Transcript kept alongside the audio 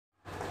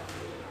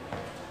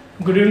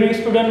Good evening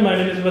student, my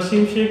name is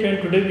Wasim Sheikh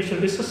and today we shall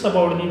discuss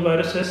about the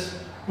viruses.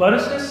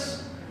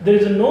 Viruses, there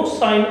is no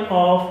sign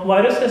of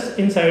viruses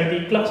inside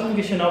the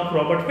classification of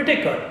Robert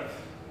Whittaker.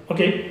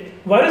 Okay,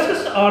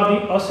 viruses are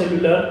the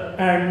acellular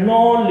and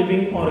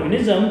non-living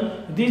organism.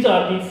 These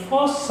are the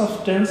first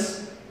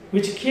substance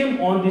which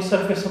came on the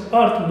surface of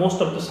earth.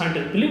 Most of the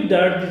scientists believe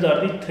that these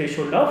are the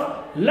threshold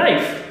of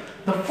life.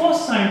 The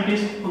first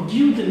scientist who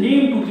gave the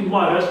name to the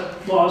virus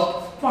was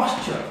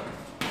Pasteur.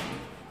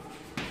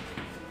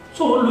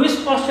 So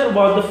Louis Pasteur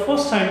was the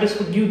first scientist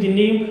who gave the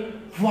name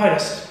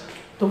virus.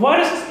 The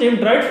virus is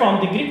named right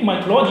from the Greek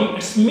mythology.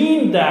 It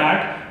means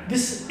that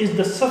this is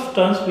the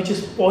substance which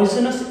is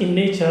poisonous in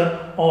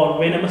nature or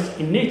venomous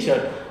in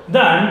nature.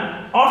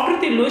 Then after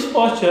the Louis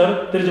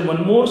Pasteur, there is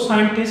one more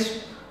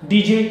scientist,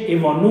 DJ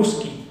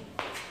Ivanovsky.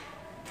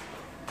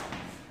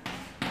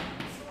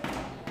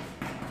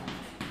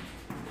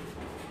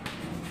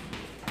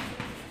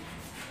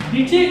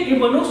 DJ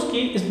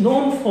Ivanovsky is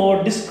known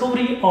for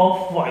discovery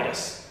of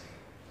virus.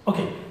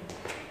 Okay,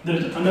 there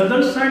is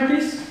another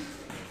scientist,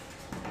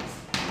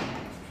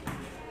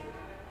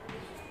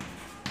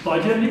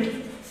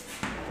 Bayer-Leckie.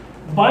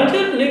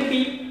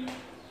 Bayer-Leckie,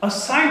 a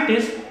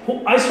scientist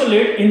who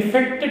isolate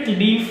infected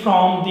leaf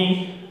from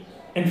the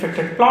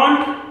infected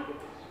plant,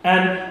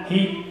 and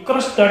he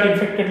crushed that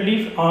infected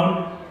leaf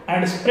on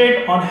and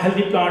spread on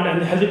healthy plant,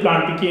 and the healthy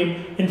plant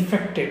became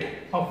infected,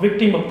 a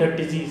victim of that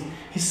disease.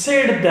 He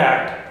said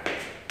that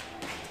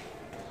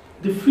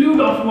the fluid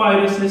of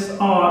viruses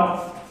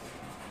are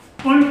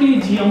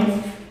Contagium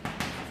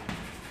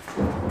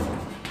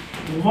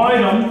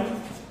virum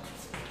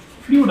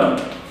fluidum.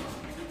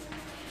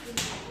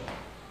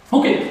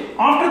 Okay,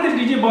 after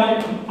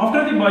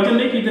the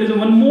Bayer-Leckie, there is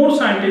one more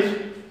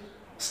scientist,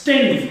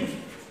 Stanley.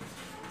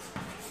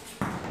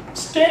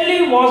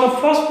 Stanley was the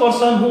first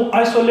person who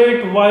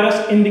isolate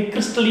virus in the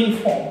crystalline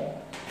form.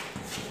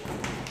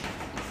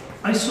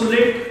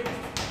 Isolate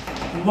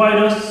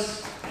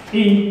virus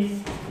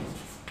in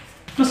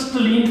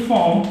crystalline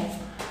form.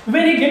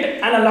 When he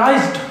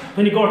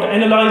got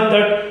analyzed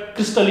that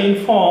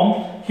crystalline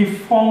form, he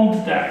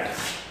found that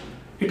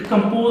it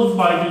composed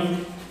by the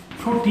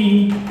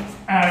protein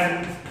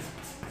and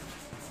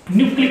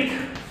nucleic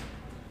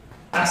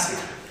acid.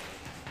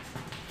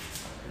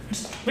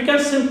 We can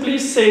simply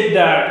say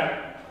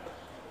that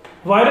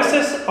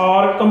viruses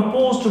are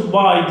composed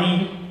by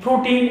the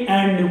protein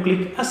and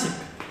nucleic acid.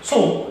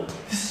 So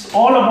this is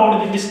all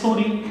about the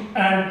discovery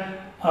and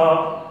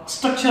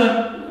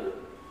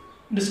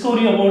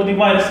discovery about the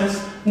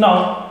viruses.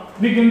 Now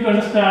we are going to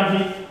understand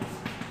the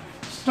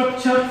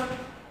structure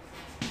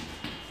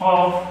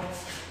of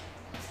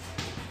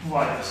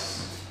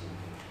virus.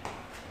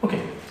 Okay,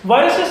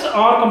 viruses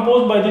are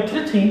composed by the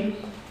three things.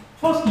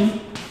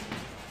 Firstly,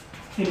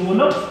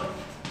 envelope,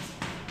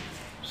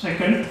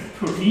 second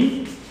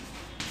protein,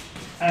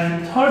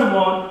 and third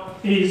one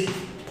is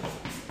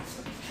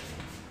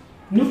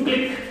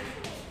nucleic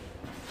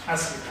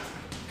acid.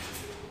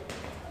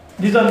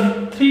 These are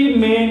the three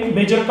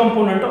major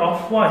components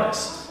of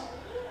virus,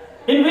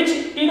 in which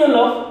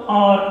envelope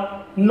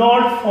are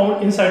not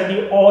found inside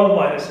the all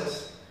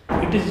viruses.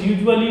 It is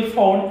usually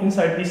found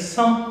inside the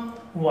some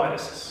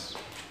viruses.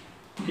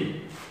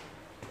 Okay.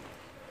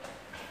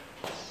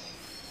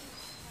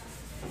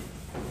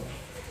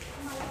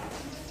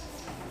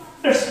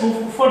 Let's go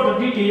for further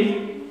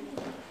detail.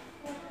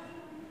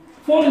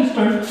 For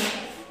instance,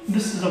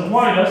 this is a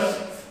virus.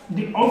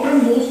 The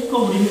outermost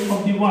covering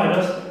of the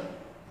virus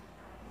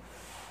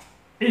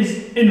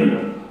is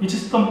envelope, which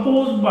is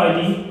composed by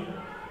the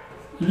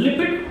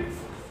lipid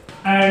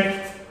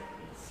and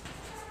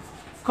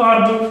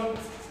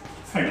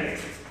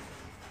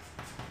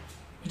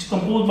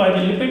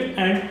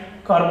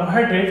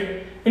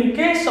carbohydrate. In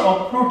case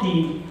of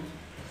protein,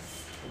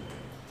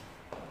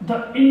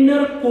 the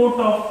inner coat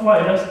of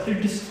virus,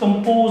 it is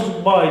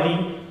composed by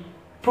the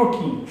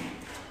protein.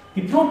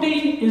 The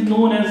protein is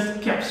known as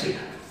capsid.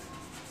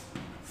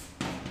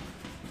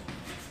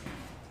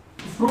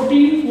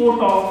 Protein coat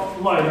of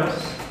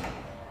virus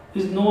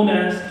is known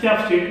as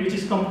capsid, which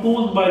is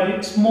composed by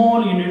the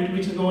small unit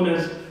which is known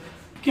as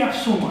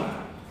capsomer.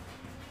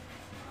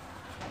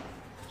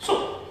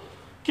 So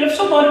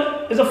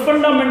capsomer is a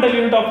fundamental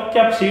unit of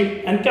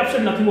capsid, and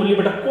capsid nothing only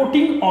but a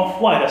coating of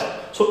virus.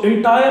 So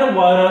entire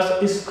virus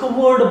is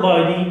covered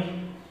by the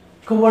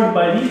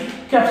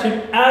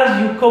capsid,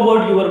 as you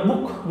covered your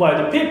book by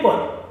the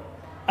paper.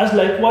 As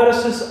like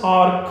viruses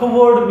are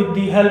covered with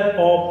the help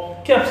of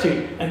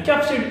capsid, and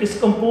capsid is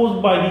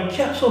composed by the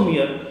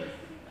capsomere.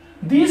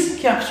 These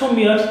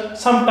capsomeres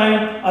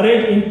sometimes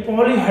arranged in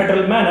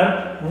polyhedral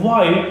manner,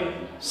 while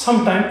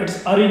sometimes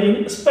it's arranged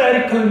in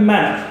spherical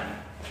manner.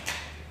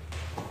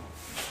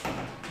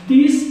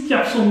 These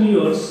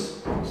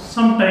capsomeres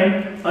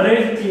sometimes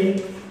arranged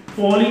in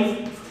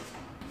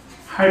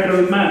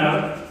polyhedral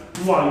manner,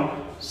 while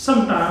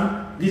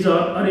sometimes these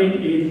are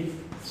arranged in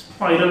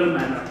spiral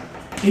manner.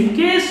 In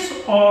case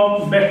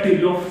of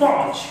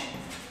bacteriophage,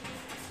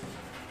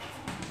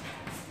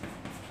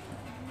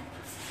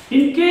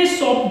 In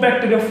case of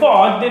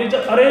bacteriophage, there is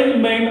an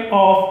arrangement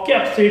of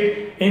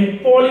capsid in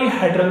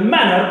polyhedral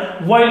manner,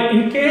 while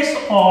in case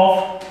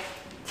of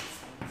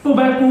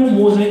tobacco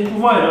mosaic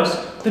virus,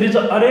 there is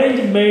an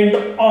arrangement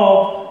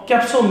of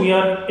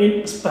capsomere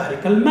in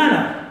spherical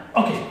manner.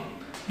 Okay,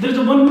 there is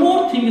one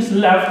more thing is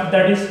left,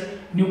 that is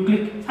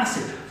nucleic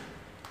acid.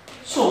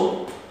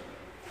 So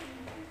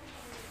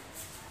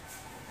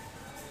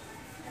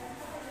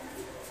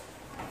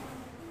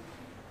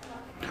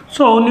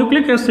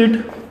nucleic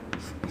acid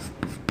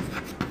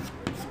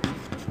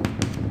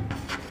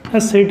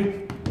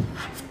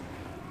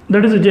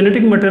that is a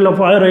genetic material of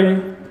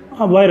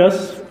a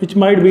virus, which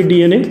might be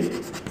DNA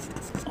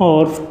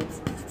or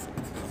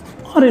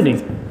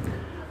RNA.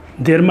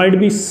 There might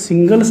be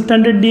single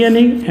stranded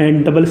DNA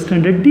and double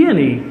stranded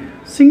DNA.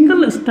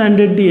 Single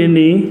stranded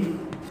DNA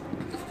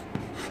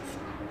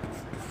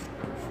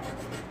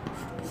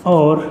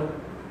or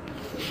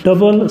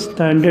double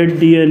stranded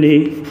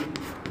DNA.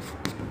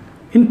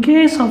 In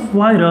case of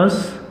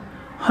virus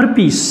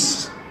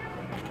herpes,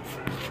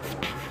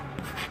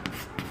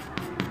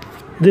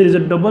 there is a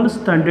double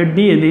stranded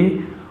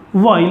DNA,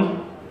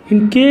 while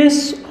in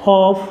case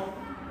of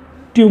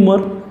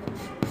tumor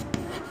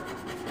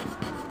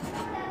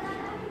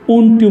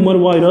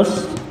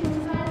virus,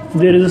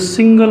 there is a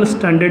single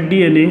stranded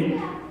DNA.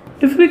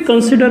 If we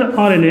consider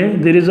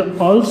RNA, there is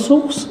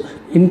also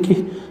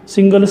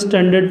single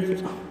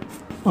stranded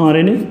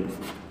RNA,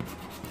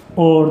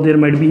 or there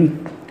might be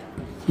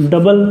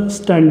double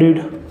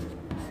stranded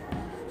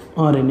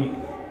RNA.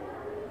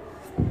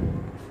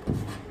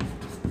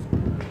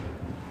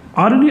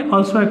 RNA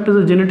also acts as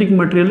a genetic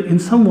material in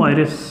some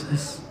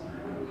viruses.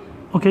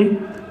 Okay,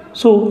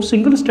 so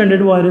single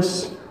stranded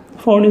virus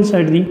found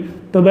inside the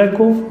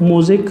tobacco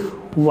mosaic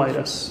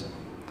virus.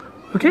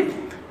 Okay,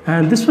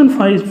 and this one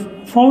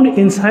found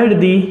inside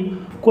the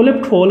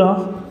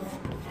Coleoptila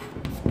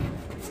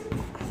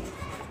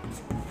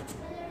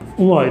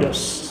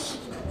virus.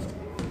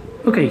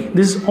 Okay,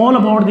 this is all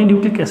about the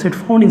nucleic acid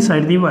found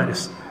inside the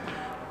virus.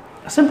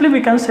 Simply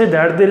we can say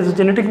that there is a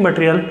genetic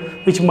material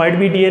which might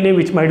be DNA,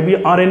 which might be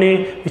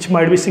RNA, which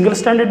might be single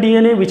stranded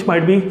DNA, which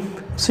might be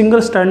single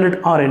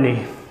stranded RNA,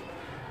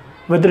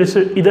 whether it's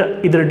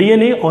either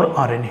DNA or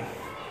RNA.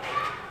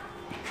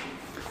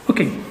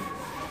 Okay,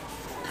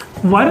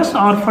 viruses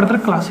are further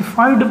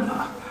classified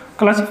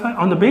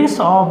on the basis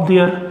of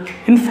their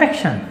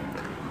infection.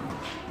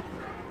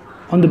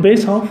 On the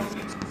basis of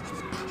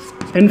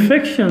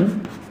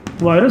infection,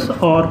 viruses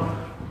are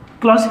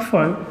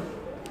classified: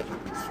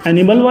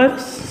 animal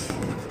virus,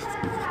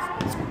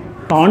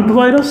 plant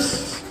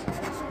virus,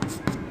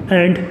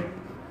 and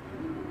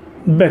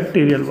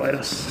bacterial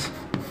virus.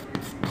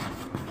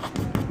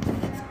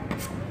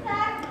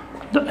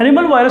 The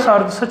animal virus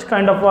are such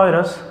kind of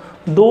virus,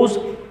 those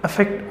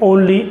affect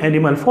only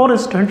animal. For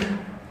instance,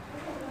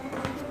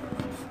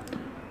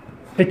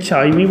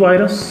 HIV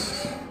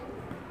virus,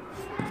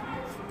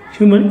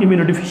 human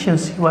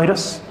immunodeficiency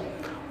virus,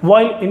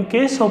 while in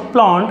case of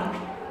plant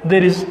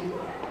there is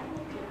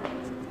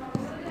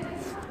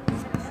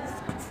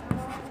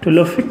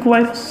Telophilic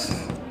virus.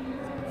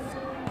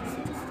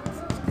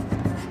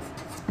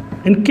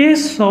 In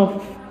case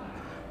of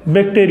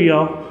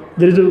bacteria,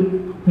 there is a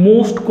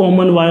most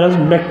common virus,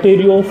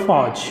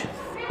 bacteriophage.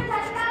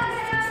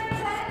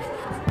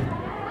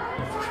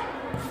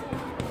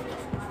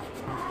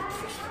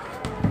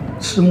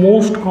 It's the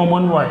most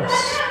common virus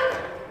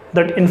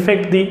that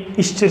infect the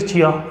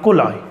Escherichia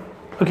coli.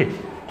 Okay.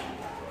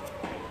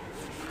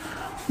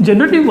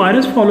 Generally,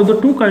 virus follow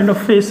the two kind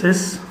of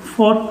phases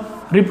for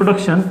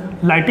reproduction: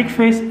 lytic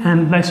phase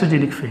and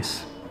lysogenic phase.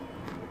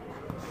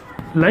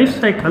 Life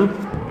cycle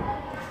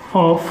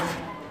of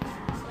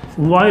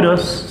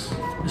virus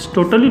is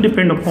totally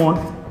depend upon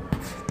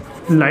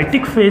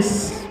lytic phase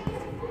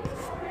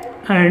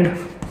and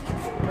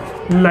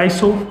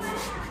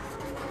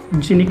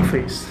lysogenic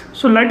phase.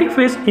 So lytic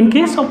phase, in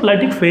case of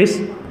lytic phase,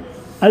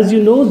 as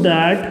you know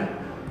that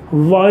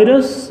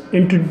virus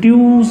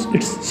introduce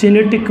its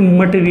genetic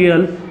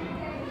material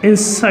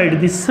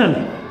inside the cell,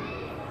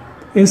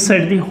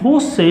 inside the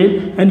host cell,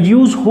 and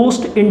use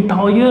host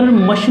entire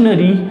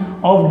machinery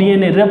of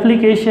DNA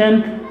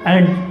replication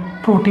and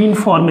protein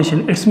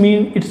formation. It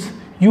means it's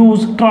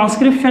use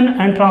transcription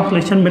and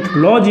translation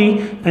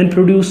methodology and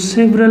produce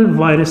several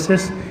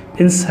viruses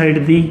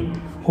inside the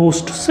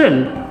host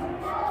cell.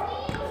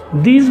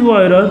 These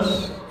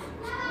viruses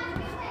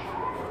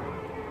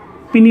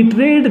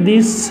penetrate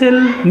the cell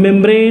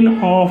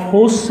membrane of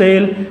host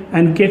cell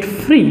and get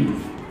free.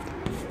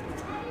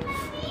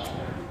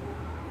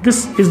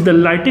 This is the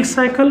lytic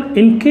cycle.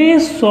 In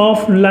case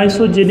of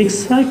lysogenic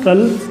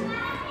cycle,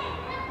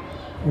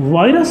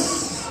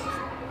 virus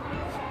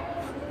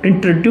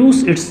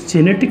introduce its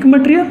genetic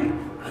material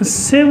and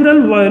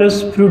several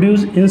viruses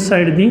produce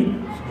inside the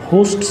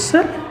host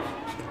cell,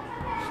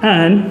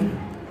 and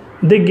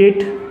they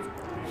get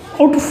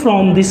out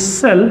from this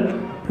cell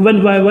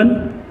one by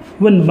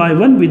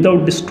one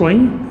without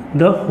destroying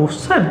the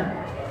host cell.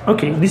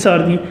 Okay, these are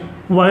the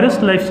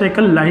virus life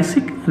cycle: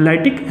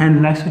 lytic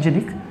and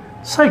lysogenic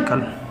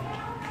cycle.